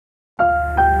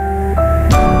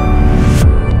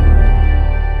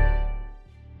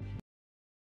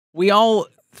we all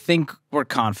think we're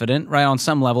confident, right? On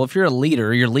some level, if you're a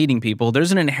leader, you're leading people,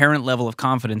 there's an inherent level of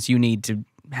confidence you need to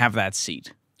have that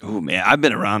seat. Oh, man, I've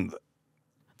been around.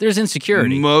 There's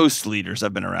insecurity. Most leaders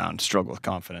I've been around struggle with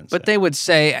confidence. But they would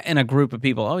say in a group of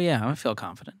people, oh, yeah, I feel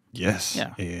confident. Yes.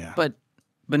 Yeah. But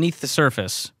beneath the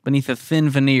surface, beneath the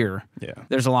thin veneer,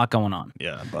 there's a lot going on.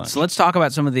 Yeah, a bunch. So let's talk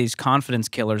about some of these confidence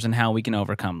killers and how we can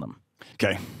overcome them.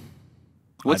 Okay.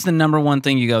 What's the number one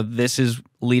thing you go, this is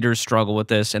leaders struggle with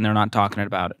this and they're not talking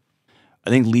about it? I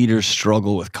think leaders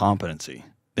struggle with competency.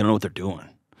 They don't know what they're doing.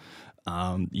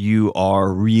 You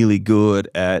are really good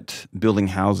at building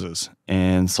houses,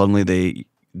 and suddenly they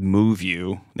move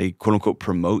you, they quote unquote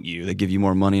promote you, they give you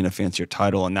more money and a fancier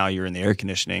title, and now you're in the air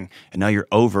conditioning, and now you're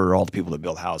over all the people that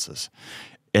build houses.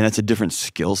 And that's a different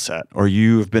skill set. Or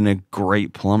you've been a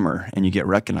great plumber and you get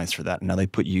recognized for that, and now they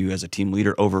put you as a team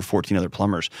leader over 14 other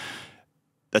plumbers.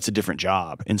 That's a different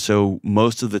job. And so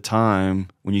most of the time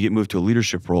when you get moved to a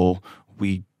leadership role,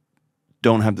 we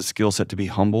don't have the skill set to be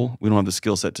humble. We don't have the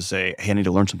skill set to say, hey, I need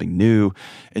to learn something new.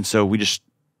 And so we just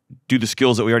do the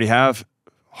skills that we already have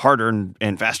harder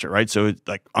and faster, right? So it's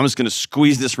like, I'm just going to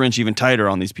squeeze this wrench even tighter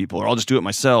on these people, or I'll just do it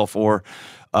myself, or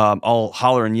I'll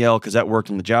holler and yell because that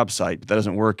worked on the job site, but that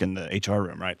doesn't work in the HR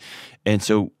room, right? And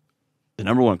so the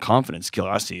number one confidence killer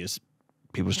I see is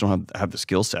people just don't have the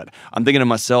skill set. I'm thinking of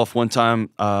myself one time,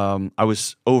 I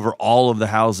was over all of the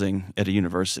housing at a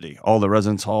university, all the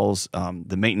residence halls,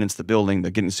 the maintenance, the building,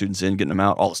 the getting students in, getting them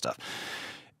out, all the stuff.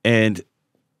 And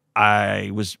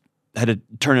I had to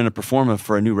turn in a pro forma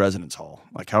for a new residence hall.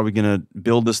 Like, how are we going to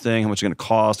build this thing? How much is it going to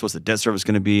cost? What's the debt service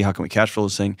going to be? How can we cash flow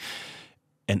this thing?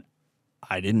 And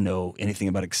I didn't know anything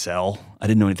about Excel. I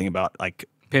didn't know anything about like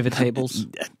pivot tables.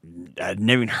 I'd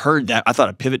never even heard that. I thought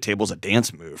a pivot table was a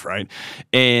dance move, right?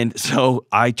 And so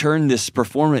I turned this pro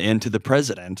forma in to the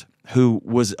president, who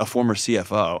was a former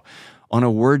CFO, on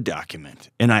a Word document.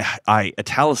 And I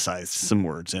italicized some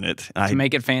words in it. To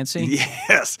make it fancy?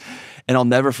 Yes. And I'll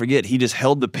never forget, he just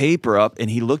held the paper up and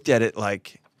he looked at it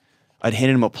like I'd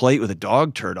handed him a plate with a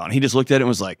dog turd on. He just looked at it and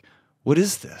was like, what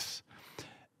is this?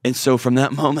 And so from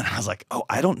that moment, I was like, oh,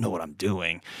 I don't know what I'm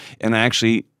doing. And I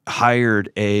actually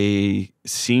hired a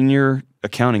senior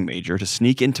accounting major to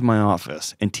sneak into my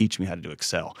office and teach me how to do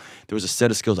Excel. There was a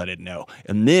set of skills I didn't know.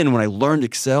 And then when I learned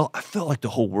Excel, I felt like the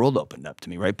whole world opened up to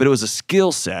me, right? But it was a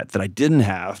skill set that I didn't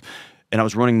have, and I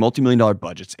was running multi-million-dollar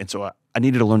budgets, and so I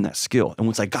needed to learn that skill. And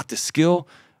once I got this skill,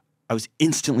 I was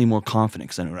instantly more confident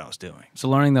because I knew what I was doing. So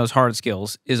learning those hard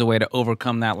skills is a way to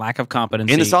overcome that lack of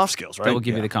competency. And the soft skills, right? That will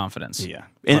give you the confidence. Yeah.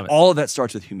 And all of that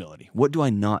starts with humility. What do I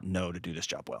not know to do this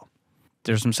job well?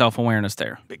 There's some self-awareness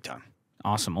there. Big time.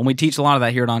 Awesome. And we teach a lot of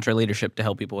that here at EntreLeadership to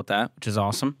help people with that, which is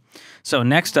awesome. So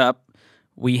next up,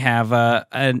 we have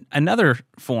another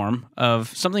form of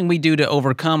something we do to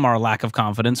overcome our lack of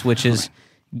confidence, which is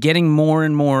getting more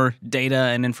and more data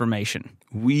and information.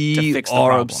 We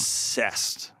are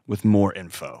obsessed with more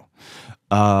info.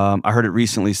 I heard it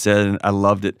recently said, and I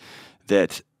loved it,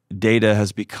 that data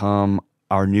has become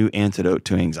our new antidote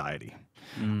to anxiety.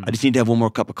 I just need to have one more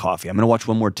cup of coffee. I'm going to watch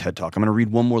one more TED Talk. I'm going to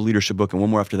read one more leadership book, and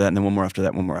one more after that, and then one more after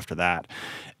that, one more after that.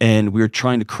 And we're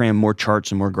trying to cram more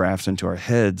charts and more graphs into our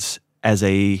heads as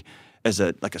a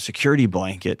like a security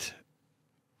blanket,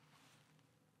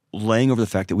 laying over the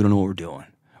fact that we don't know what we're doing,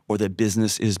 or that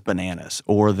business is bananas,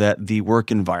 or that the work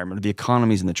environment, or the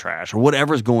economy's in the trash, or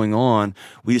whatever's going on.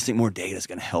 We just think more data is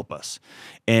going to help us,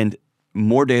 and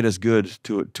more data is good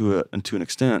to an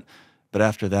extent, but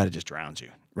after that, it just drowns you.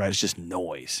 Right? It's just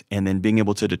noise. And then being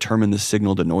able to determine the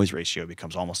signal to noise ratio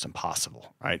becomes almost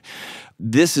impossible, right?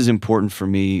 This is important for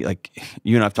me. Like,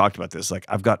 you and I've talked about this. Like,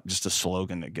 I've got just a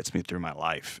slogan that gets me through my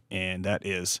life, and that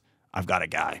is, I've got a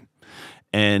guy.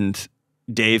 And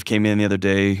Dave came in the other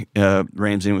day,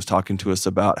 Ramsey, was talking to us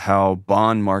about how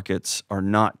bond markets are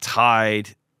not tied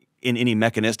in any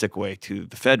mechanistic way to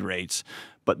the Fed rates,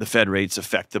 but the Fed rates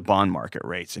affect the bond market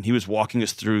rates. And he was walking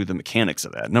us through the mechanics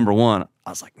of that. Number one, I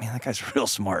was like, man, that guy's real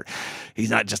smart. He's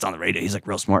not just on the radio, he's like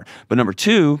real smart. But number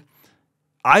two,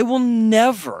 I will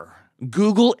never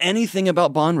Google anything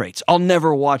about bond rates. I'll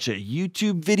never watch a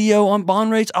YouTube video on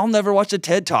bond rates. I'll never watch a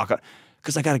TED Talk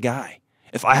because I got a guy.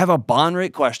 If I have a bond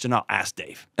rate question, I'll ask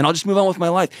Dave, and I'll just move on with my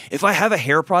life. If I have a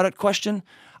hair product question,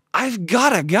 I've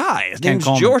got a guy. His name's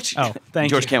George. Oh,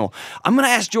 George Campbell. I'm going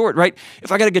to ask George, right? If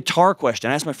I got a guitar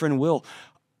question, I ask my friend Will.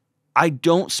 I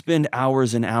don't spend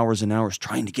hours and hours and hours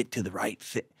trying to get to the right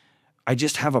thing. I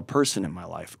just have a person in my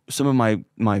life. Some of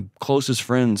my closest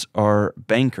friends are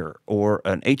banker or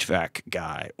an HVAC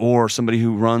guy or somebody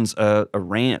who runs a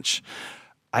ranch.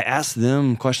 I ask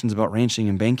them questions about ranching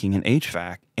and banking and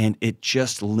HVAC, and it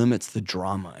just limits the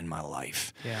drama in my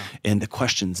life. Yeah. And the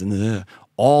questions and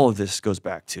all of this goes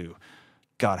back to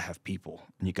got to have people,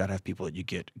 and you got to have people that you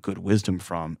get good wisdom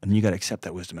from, and you got to accept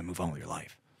that wisdom and move on with your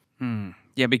life.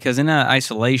 Yeah, because in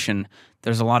isolation,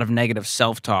 there's a lot of negative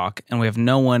self-talk, and we have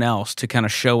no one else to kind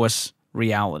of show us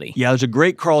reality. Yeah, there's a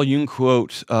great Carl Jung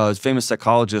quote, a famous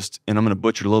psychologist, and I'm going to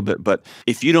butcher it a little bit, but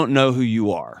if you don't know who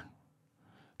you are,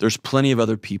 there's plenty of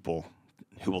other people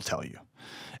who will tell you.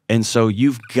 And so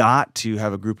you've got to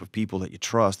have a group of people that you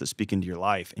trust that speak into your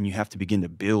life, and you have to begin to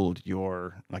build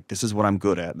your, like, this is what I'm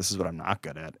good at, this is what I'm not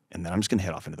good at, and then I'm just going to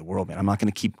head off into the world, man. I'm not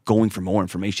going to keep going for more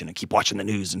information and keep watching the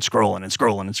news and scrolling and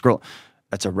scrolling and scrolling.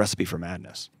 That's a recipe for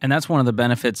madness. And that's one of the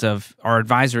benefits of our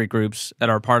advisory groups that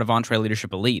are part of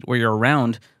EntreLeadership Elite, where you're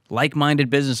around like-minded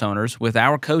business owners with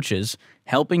our coaches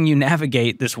helping you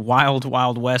navigate this wild,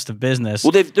 wild west of business.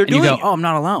 Well, they're and doing you go, it. oh, I'm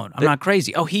not alone. I'm not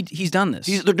crazy. Oh, he's done this.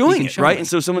 They're doing He it, can right? show And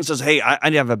so someone says, hey, I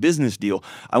have a business deal.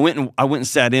 I went and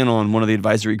sat in on one of the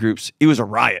advisory groups. It was a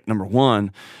riot, number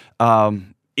one.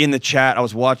 In the chat, I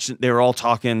was watching, they were all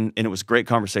talking, and it was a great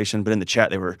conversation, but in the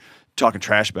chat, they were talking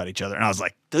trash about each other. And I was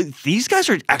like, these guys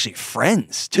are actually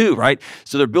friends too, right?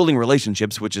 So they're building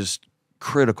relationships, which is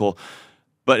critical.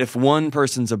 But if one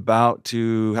person's about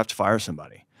to have to fire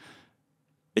somebody,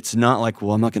 it's not like,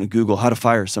 well, I'm not going to Google how to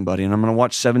fire somebody, and I'm going to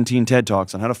watch 17 TED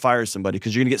Talks on how to fire somebody,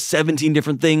 because you're going to get 17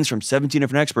 different things from 17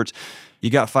 different experts. You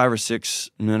got 5 or 6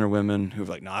 men or women who are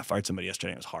like, no, I fired somebody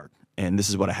yesterday and it was hard, and this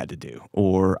is what I had to do.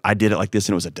 Or I did it like this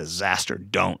and it was a disaster.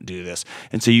 Don't do this.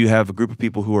 And so you have a group of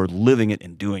people who are living it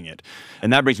and doing it.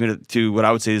 And that brings me to what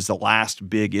I would say is the last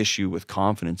big issue with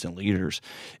confidence in leaders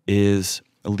is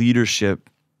leadership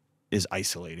is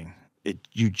isolating.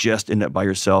 You just end up by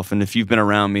yourself. And if you've been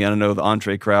around me, I don't know the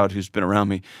Entre crowd who's been around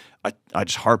me, I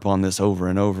just harp on this over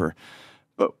and over.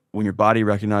 But when your body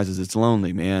recognizes it's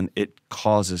lonely, man, it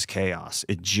causes chaos.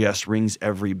 It just rings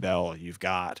every bell you've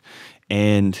got.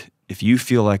 And if you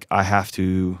feel like I have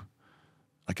to,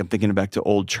 like I'm thinking back to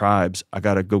old tribes, I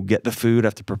got to go get the food, I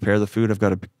have to prepare the food, I've got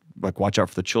to like watch out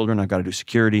for the children, I've got to do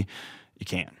security. You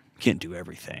can't do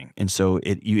everything. And so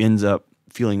you ends up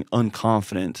feeling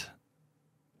unconfident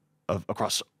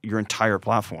across your entire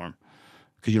platform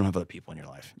because you don't have other people in your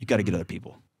life. You got to get other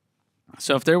people.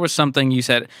 So if there was something you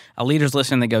said, a leader's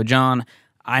listening, they go, John,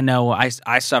 I know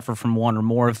I suffer from one or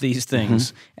more of these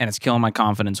things and it's killing my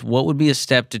confidence. What would be a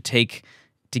step to take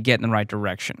to get in the right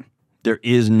direction? There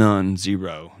is no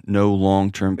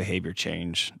long-term behavior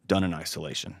change done in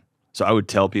isolation. So I would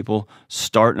tell people,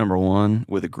 start number one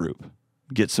with a group.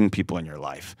 Get some people in your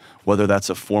life, whether that's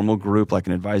a formal group like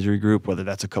an advisory group, whether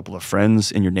that's a couple of friends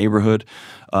in your neighborhood.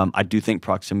 I do think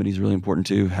proximity is really important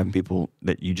too, having people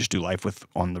that you just do life with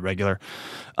on the regular.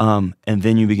 And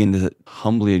then you begin to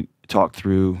humbly talk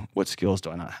through, what skills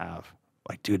do I not have?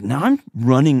 Like, dude, now I'm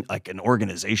running like an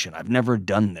organization. I've never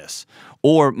done this.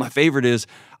 Or my favorite is,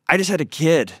 I just had a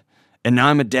kid and now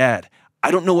I'm a dad. I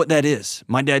don't know what that is.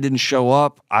 My dad didn't show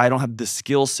up. I don't have the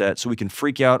skill set, so we can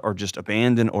freak out or just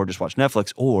abandon or just watch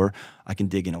Netflix, or I can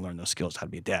dig in and learn those skills, how to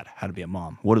be a dad, how to be a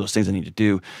mom. What are those things I need to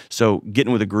do? So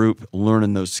getting with a group,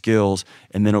 learning those skills,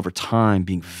 and then over time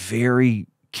being very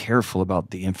careful about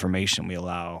the information we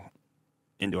allow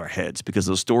into our heads, because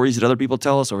those stories that other people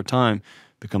tell us over time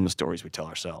become the stories we tell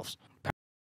ourselves.